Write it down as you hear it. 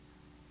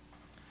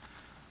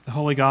The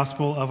Holy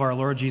Gospel of our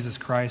Lord Jesus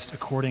Christ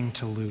according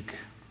to Luke.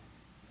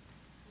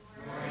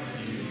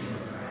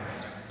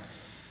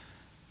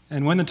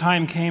 And when the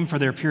time came for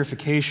their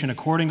purification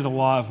according to the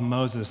law of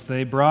Moses,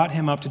 they brought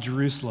him up to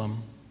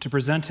Jerusalem to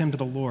present him to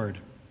the Lord.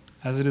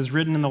 As it is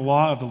written in the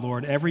law of the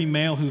Lord, every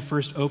male who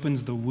first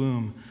opens the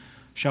womb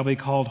shall be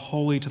called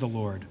holy to the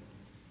Lord.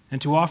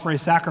 And to offer a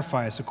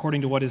sacrifice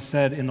according to what is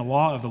said in the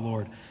law of the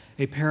Lord,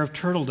 a pair of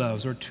turtle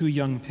doves or 2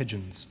 young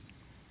pigeons.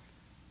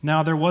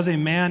 Now there was a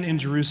man in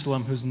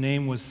Jerusalem whose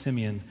name was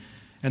Simeon,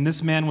 and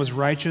this man was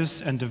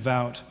righteous and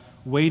devout,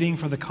 waiting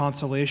for the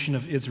consolation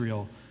of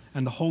Israel,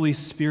 and the Holy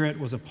Spirit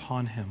was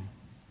upon him.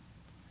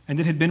 And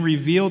it had been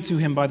revealed to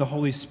him by the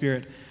Holy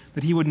Spirit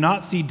that he would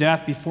not see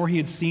death before he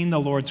had seen the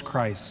Lord's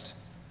Christ.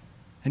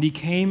 And he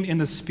came in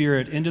the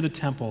Spirit into the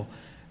temple,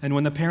 and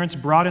when the parents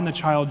brought in the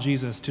child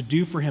Jesus to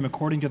do for him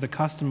according to the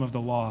custom of the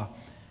law,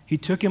 he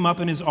took him up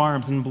in his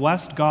arms and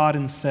blessed God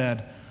and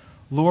said,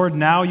 Lord,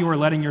 now you are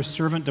letting your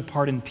servant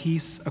depart in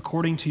peace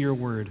according to your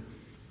word.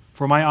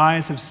 For my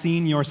eyes have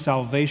seen your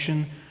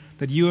salvation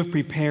that you have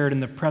prepared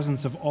in the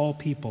presence of all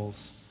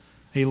peoples,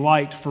 a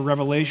light for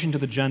revelation to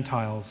the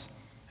Gentiles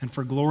and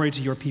for glory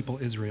to your people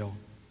Israel.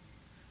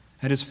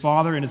 And his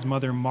father and his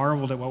mother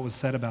marveled at what was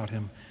said about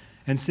him.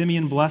 And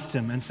Simeon blessed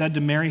him and said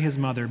to Mary his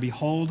mother,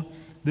 Behold,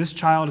 this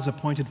child is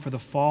appointed for the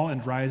fall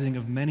and rising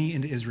of many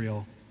in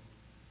Israel,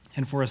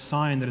 and for a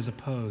sign that is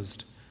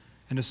opposed,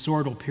 and a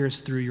sword will pierce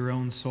through your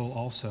own soul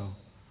also,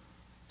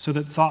 so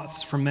that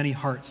thoughts from many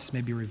hearts may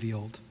be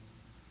revealed.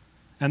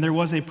 And there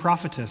was a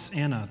prophetess,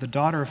 Anna, the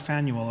daughter of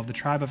Phanuel of the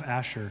tribe of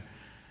Asher.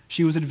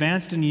 She was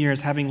advanced in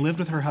years, having lived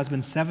with her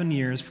husband 7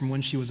 years from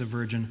when she was a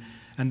virgin,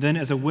 and then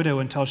as a widow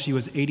until she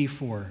was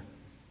 84.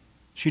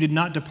 She did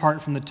not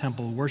depart from the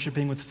temple,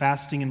 worshiping with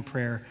fasting and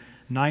prayer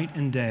night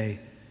and day.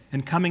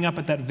 And coming up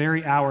at that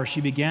very hour,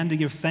 she began to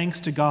give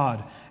thanks to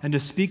God and to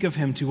speak of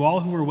him to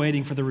all who were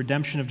waiting for the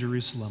redemption of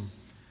Jerusalem.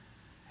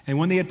 And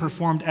when they had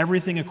performed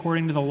everything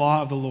according to the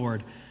law of the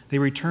Lord, they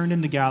returned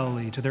into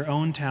Galilee to their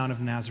own town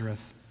of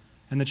Nazareth.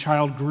 And the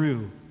child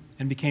grew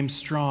and became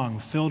strong,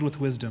 filled with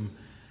wisdom,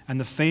 and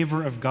the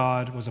favor of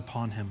God was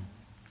upon him.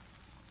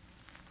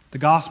 The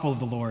Gospel of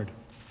the Lord.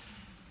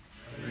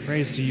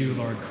 Praise to you,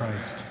 Lord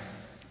Christ.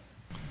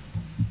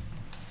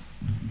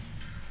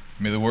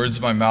 May the words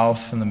of my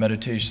mouth and the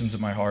meditations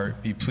of my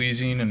heart be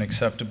pleasing and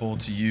acceptable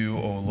to you,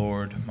 O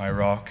Lord, my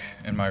rock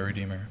and my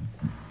redeemer.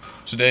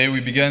 Today we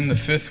begin the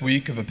 5th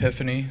week of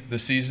Epiphany, the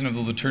season of the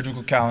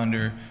liturgical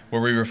calendar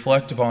where we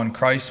reflect upon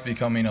Christ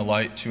becoming a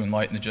light to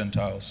enlighten the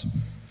Gentiles.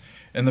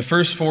 In the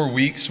first 4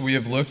 weeks, we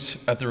have looked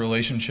at the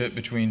relationship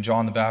between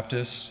John the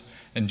Baptist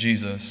and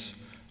Jesus.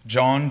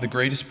 John, the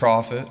greatest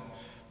prophet,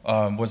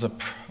 was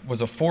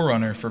a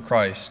forerunner for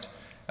Christ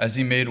as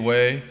he made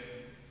way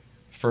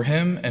for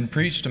him and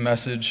preached a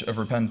message of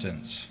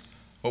repentance.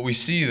 What we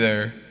see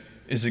there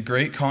is a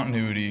great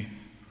continuity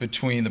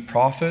between the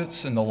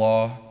prophets and the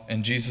law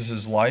and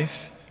Jesus'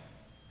 life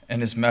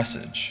and his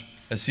message,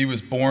 as he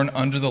was born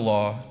under the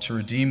law to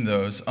redeem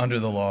those under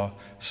the law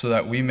so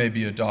that we may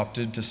be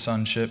adopted to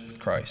sonship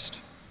with Christ.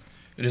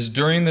 It is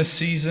during this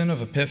season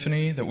of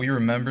Epiphany that we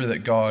remember that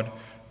God,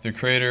 the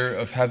creator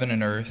of heaven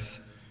and earth,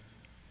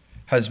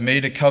 has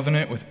made a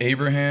covenant with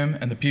Abraham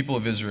and the people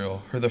of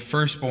Israel, who are the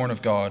firstborn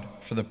of God,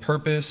 for the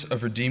purpose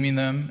of redeeming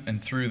them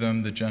and through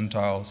them the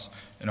Gentiles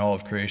and all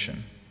of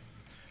creation.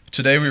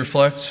 Today we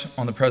reflect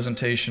on the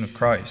presentation of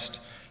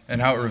Christ and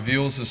how it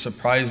reveals the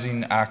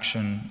surprising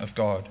action of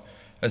God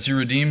as he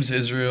redeems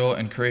Israel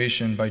and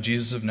creation by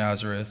Jesus of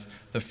Nazareth,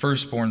 the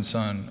firstborn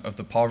son of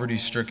the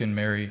poverty-stricken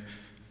Mary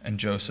and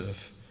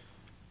Joseph,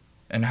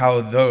 and how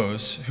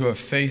those who have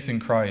faith in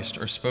Christ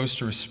are supposed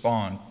to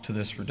respond to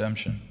this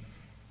redemption.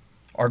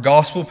 Our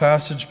gospel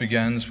passage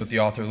begins with the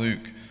author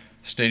Luke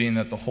stating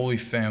that the Holy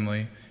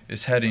Family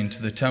is heading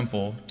to the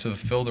temple to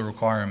fulfill the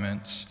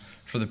requirements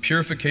for the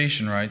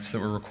purification rites that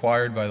were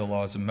required by the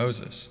laws of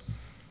Moses.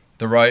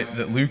 The rite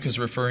that Luke is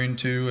referring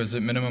to is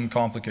at minimum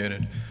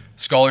complicated.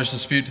 Scholars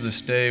dispute to this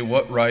day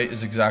what rite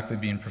is exactly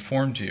being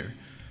performed here.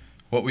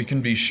 What we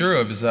can be sure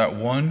of is that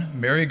 1,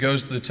 Mary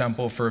goes to the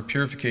temple for a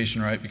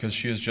purification rite because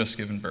she has just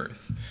given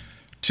birth.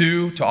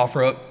 2, to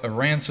offer up a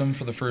ransom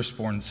for the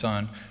firstborn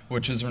son,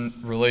 which is in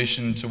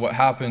relation to what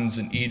happens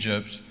in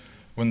Egypt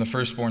when the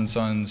firstborn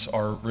sons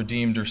are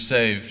redeemed or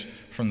saved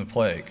from the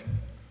plague.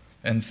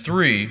 And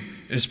 3,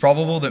 it is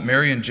probable that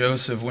Mary and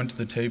Joseph went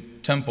to the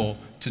temple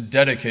to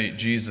dedicate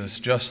Jesus,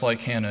 just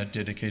like Hannah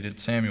dedicated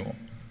Samuel.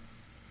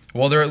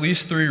 While there are at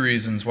least 3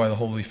 reasons why the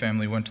Holy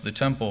Family went to the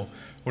temple,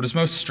 what is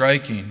most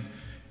striking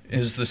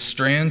is the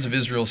strands of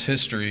Israel's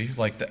history,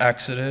 like the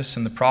Exodus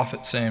and the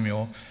prophet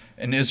Samuel,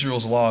 and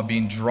Israel's law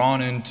being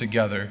drawn in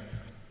together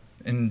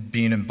and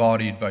being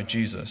embodied by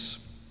Jesus.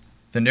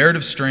 The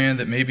narrative strand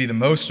that may be the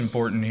most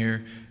important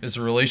here is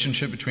the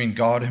relationship between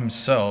God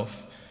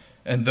himself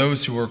and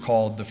those who are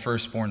called the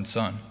firstborn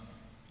son.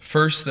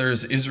 First, there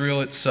is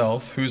Israel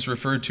itself, who is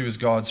referred to as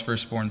God's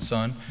firstborn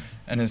son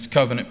and his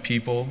covenant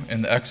people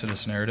in the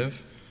Exodus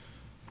narrative.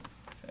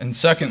 And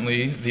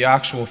secondly, the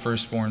actual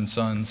firstborn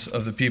sons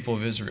of the people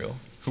of Israel,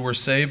 who were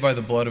saved by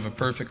the blood of a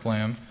perfect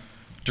lamb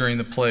during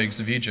the plagues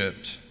of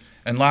Egypt.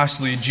 And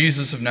lastly,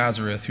 Jesus of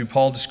Nazareth, who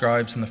Paul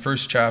describes in the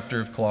first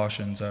chapter of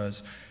Colossians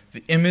as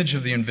the image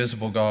of the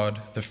invisible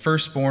God, the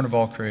firstborn of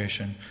all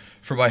creation.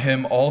 For by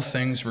him all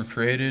things were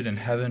created in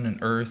heaven and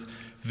earth,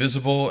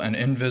 visible and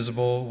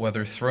invisible,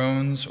 whether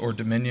thrones or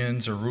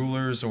dominions or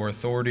rulers or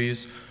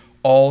authorities,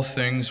 all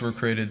things were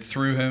created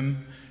through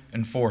him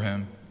and for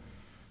him.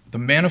 The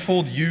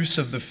manifold use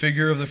of the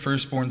figure of the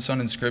firstborn son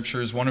in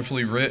Scripture is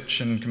wonderfully rich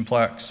and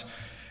complex.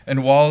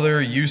 And while there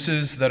are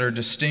uses that are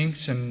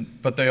distinct,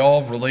 but they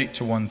all relate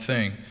to one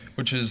thing,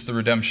 which is the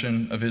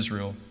redemption of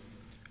Israel.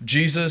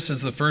 Jesus,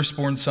 as the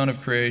firstborn son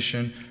of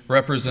creation,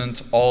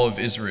 represents all of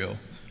Israel.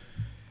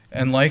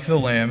 And like the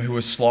lamb who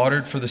was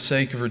slaughtered for the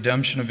sake of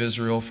redemption of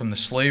Israel from the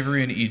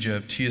slavery in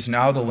Egypt, he is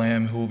now the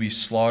lamb who will be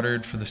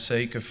slaughtered for the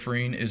sake of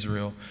freeing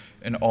Israel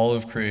and all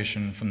of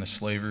creation from the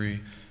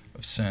slavery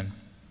of sin.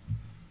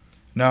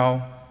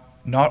 Now,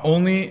 not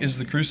only is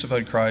the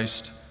crucified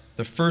Christ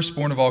the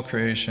firstborn of all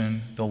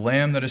creation, the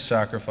lamb that is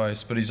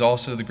sacrificed, but he's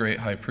also the great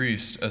high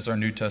priest, as our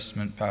New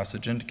Testament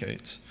passage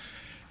indicates,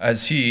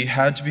 as he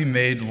had to be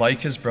made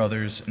like his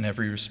brothers in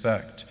every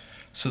respect,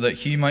 so that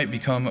he might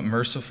become a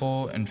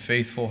merciful and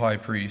faithful high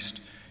priest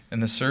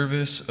in the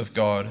service of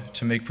God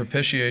to make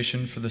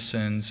propitiation for the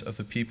sins of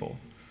the people.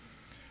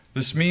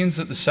 This means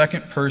that the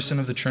second person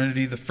of the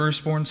Trinity, the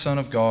firstborn Son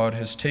of God,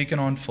 has taken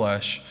on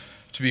flesh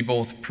to be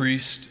both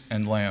priest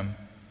and lamb,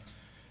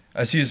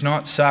 as he is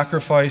not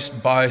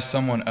sacrificed by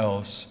someone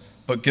else,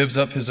 but gives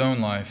up his own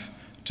life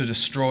to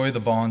destroy the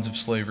bonds of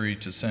slavery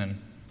to sin.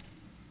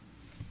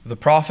 The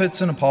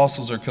prophets and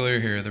apostles are clear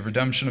here. The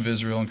redemption of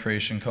Israel and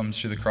creation comes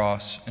through the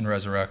cross and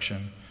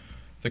resurrection.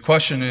 The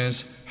question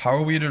is, how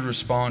are we to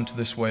respond to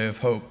this way of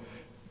hope,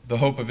 the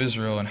hope of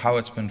Israel, and how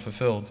it's been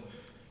fulfilled?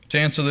 To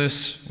answer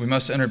this, we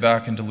must enter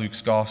back into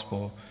Luke's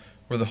gospel,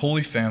 where the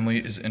Holy Family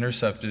is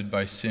intercepted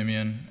by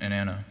Simeon and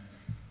Anna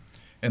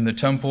in the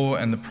temple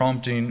and the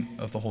prompting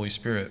of the Holy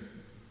Spirit.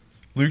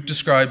 Luke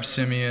describes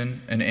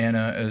Simeon and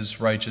Anna as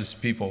righteous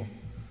people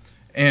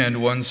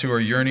and ones who are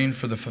yearning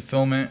for the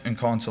fulfillment and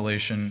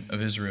consolation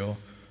of Israel.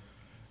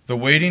 The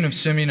waiting of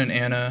Simeon and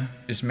Anna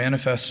is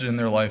manifested in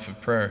their life of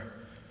prayer,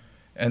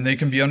 and they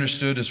can be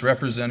understood as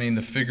representing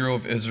the figure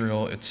of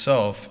Israel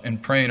itself in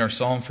praying our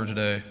psalm for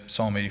today,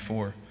 Psalm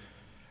 84.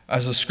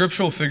 As a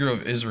scriptural figure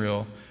of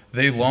Israel,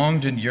 they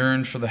longed and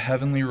yearned for the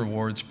heavenly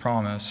rewards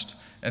promised,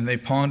 and they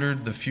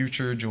pondered the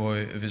future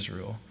joy of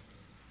Israel.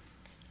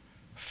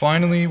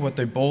 Finally, what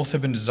they both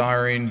have been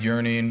desiring,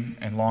 yearning,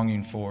 and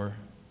longing for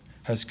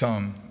has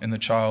come in the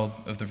child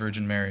of the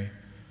Virgin Mary.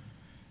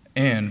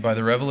 And by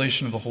the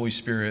revelation of the Holy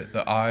Spirit,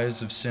 the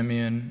eyes of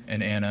Simeon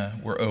and Anna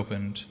were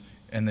opened,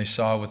 and they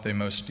saw what they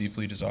most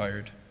deeply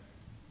desired,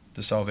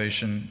 the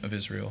salvation of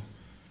Israel.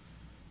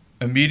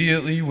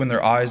 Immediately when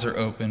their eyes are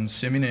opened,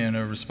 Simeon and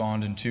Anna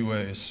respond in two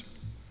ways,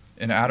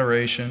 in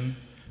adoration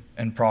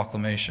and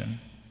proclamation.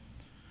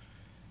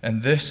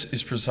 And this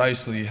is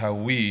precisely how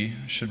we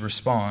should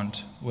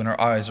respond when our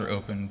eyes are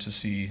open to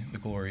see the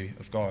glory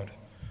of God.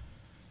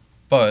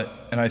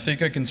 But, and I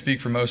think I can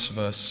speak for most of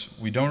us,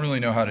 we don't really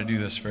know how to do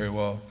this very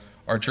well.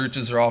 Our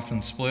churches are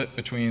often split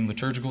between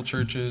liturgical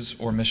churches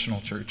or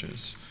missional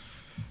churches.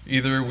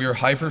 Either we are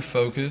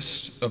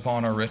hyper-focused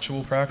upon our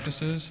ritual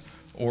practices,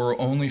 or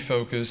only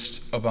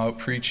focused about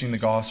preaching the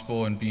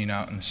gospel and being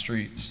out in the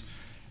streets.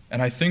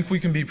 And I think we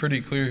can be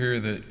pretty clear here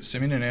that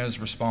Simeon and Anna's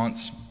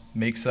response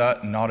makes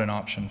that not an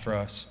option for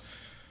us.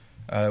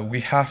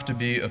 We have to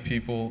be a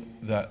people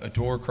that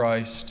adore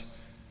Christ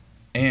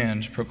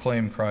and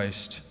proclaim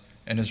Christ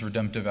and his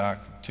redemptive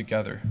act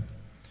together.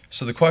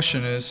 So the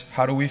question is,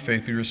 how do we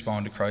faithfully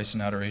respond to Christ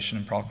in adoration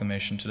and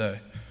proclamation today?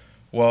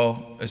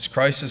 Well, as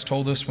Christ has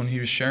told us when he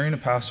was sharing a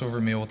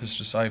Passover meal with his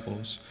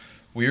disciples,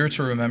 we are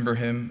to remember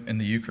him in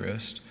the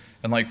Eucharist.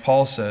 And like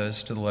Paul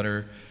says in the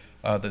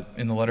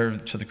letter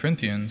to the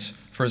Corinthians,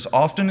 for as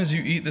often as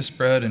you eat this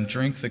bread and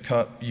drink the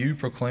cup, you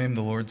proclaim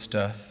the Lord's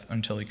death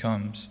until he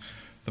comes.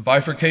 The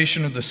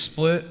bifurcation of the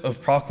split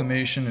of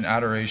proclamation and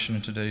adoration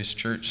in today's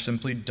church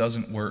simply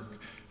doesn't work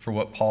for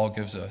what Paul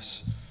gives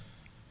us.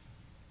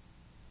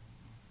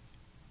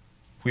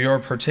 We are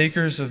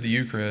partakers of the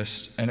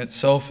Eucharist, and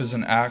itself is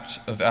an act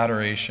of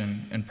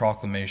adoration and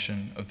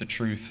proclamation of the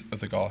truth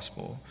of the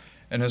gospel.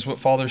 And as what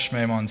Father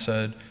Schmemann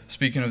said,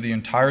 speaking of the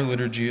entire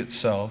liturgy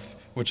itself,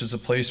 which is a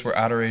place where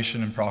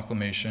adoration and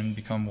proclamation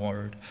become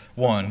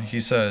one, he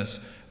says,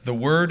 the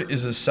word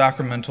is as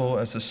sacramental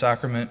as the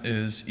sacrament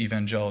is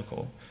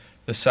evangelical.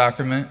 The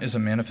sacrament is a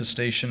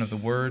manifestation of the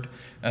word,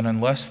 and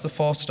unless the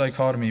false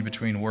dichotomy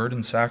between word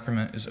and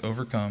sacrament is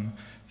overcome,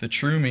 the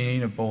true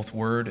meaning of both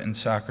word and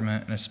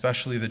sacrament, and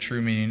especially the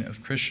true meaning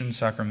of Christian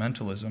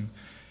sacramentalism,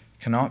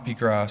 cannot be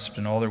grasped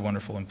in all their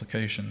wonderful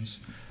implications.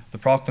 The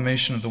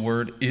proclamation of the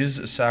word is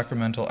a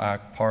sacramental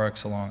act par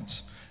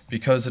excellence,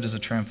 because it is a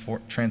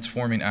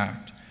transforming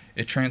act.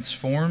 It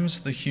transforms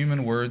the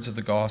human words of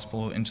the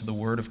gospel into the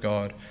word of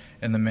God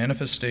and the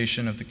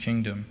manifestation of the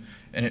kingdom,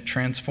 and it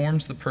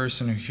transforms the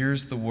person who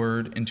hears the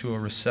word into a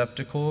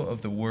receptacle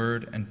of the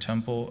word and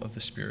temple of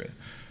the Spirit.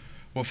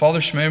 What Father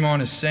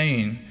Shmemon is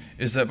saying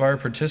is that by our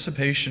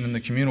participation in the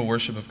communal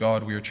worship of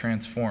God, we are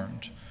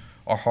transformed.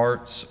 Our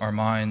hearts, our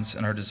minds,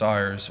 and our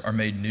desires are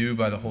made new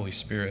by the Holy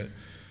Spirit.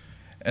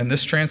 And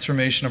this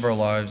transformation of our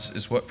lives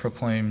is what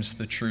proclaims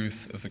the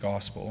truth of the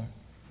gospel.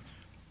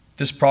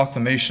 This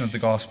proclamation of the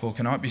gospel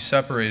cannot be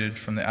separated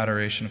from the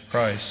adoration of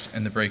Christ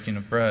and the breaking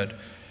of bread,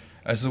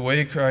 as the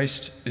way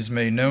Christ is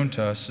made known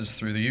to us is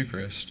through the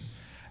Eucharist.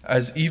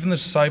 As even the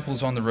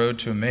disciples on the road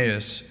to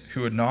Emmaus,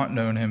 who had not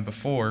known him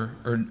before,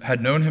 or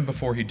had known him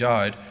before he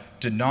died,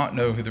 did not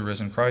know who the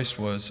risen Christ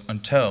was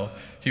until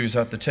he was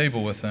at the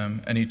table with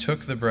them, and he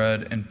took the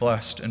bread and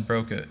blessed and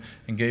broke it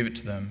and gave it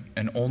to them,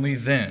 and only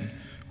then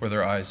were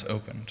their eyes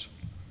opened.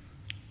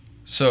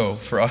 So,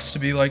 for us to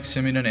be like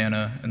Simeon and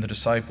Anna and the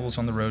disciples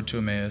on the road to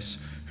Emmaus,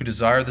 who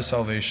desire the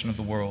salvation of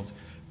the world,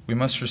 we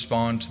must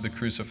respond to the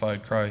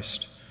crucified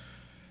Christ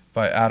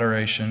by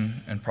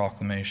adoration and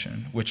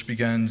proclamation, which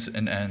begins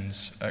and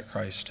ends at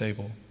Christ's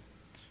table,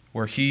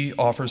 where he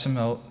offers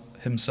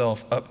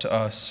himself up to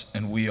us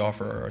and we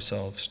offer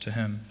ourselves to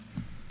him.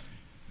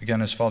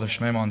 Again, as Father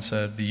Shmemon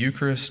said, the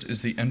Eucharist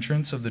is the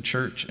entrance of the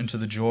church into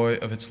the joy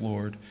of its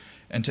Lord,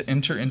 and to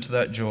enter into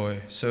that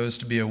joy so as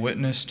to be a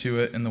witness to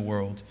it in the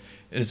world.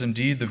 It is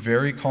indeed the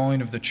very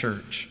calling of the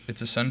church,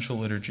 its essential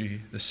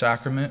liturgy, the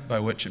sacrament by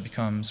which it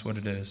becomes what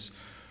it is.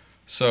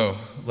 So,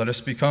 let us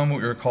become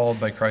what we are called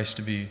by Christ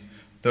to be,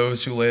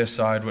 those who lay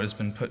aside what has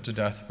been put to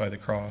death by the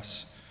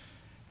cross,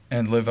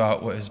 and live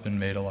out what has been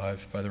made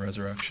alive by the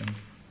resurrection. In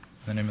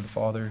the name of the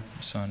Father,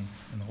 the Son,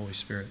 and the Holy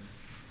Spirit.